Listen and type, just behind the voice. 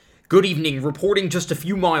Good evening, reporting just a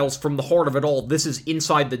few miles from the heart of it all, this is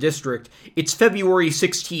Inside the District. It's February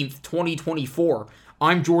 16th, 2024.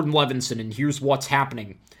 I'm Jordan Levinson, and here's what's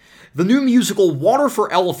happening. The new musical Water for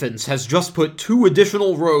Elephants has just put 2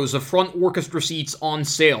 additional rows of front orchestra seats on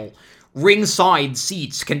sale. Ringside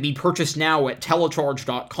seats can be purchased now at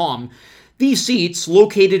telecharge.com. These seats,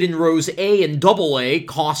 located in rows A and AA,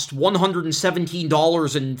 cost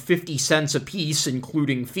 $117.50 apiece,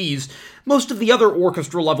 including fees. Most of the other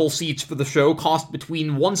orchestra-level seats for the show cost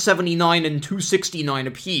between $179 and $269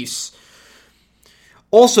 apiece.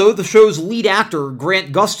 Also, the show's lead actor,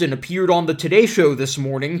 Grant Gustin, appeared on The Today Show this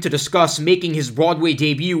morning to discuss making his Broadway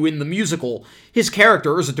debut in the musical. His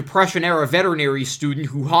character is a Depression-era veterinary student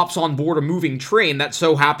who hops on board a moving train that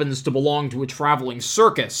so happens to belong to a traveling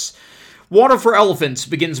circus. Water for Elephants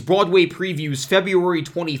begins Broadway previews February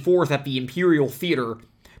 24th at the Imperial Theater,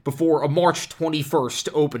 before a March 21st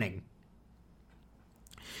opening.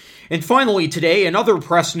 And finally today, in other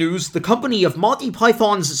press news, the company of Monty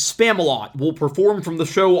Python's Spamalot will perform from the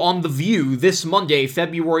show on The View this Monday,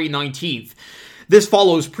 February 19th. This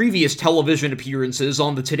follows previous television appearances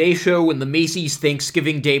on The Today Show and the Macy's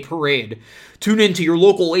Thanksgiving Day Parade. Tune in to your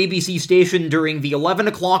local ABC station during the 11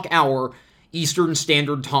 o'clock hour, Eastern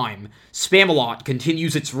Standard Time. Spamalot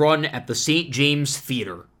continues its run at the St. James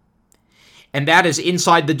Theater. And that is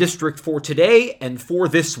Inside the District for today and for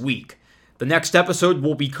this week. The next episode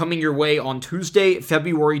will be coming your way on Tuesday,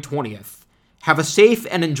 February 20th. Have a safe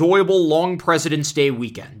and enjoyable long President's Day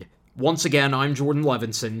weekend. Once again, I'm Jordan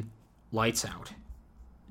Levinson. Lights out.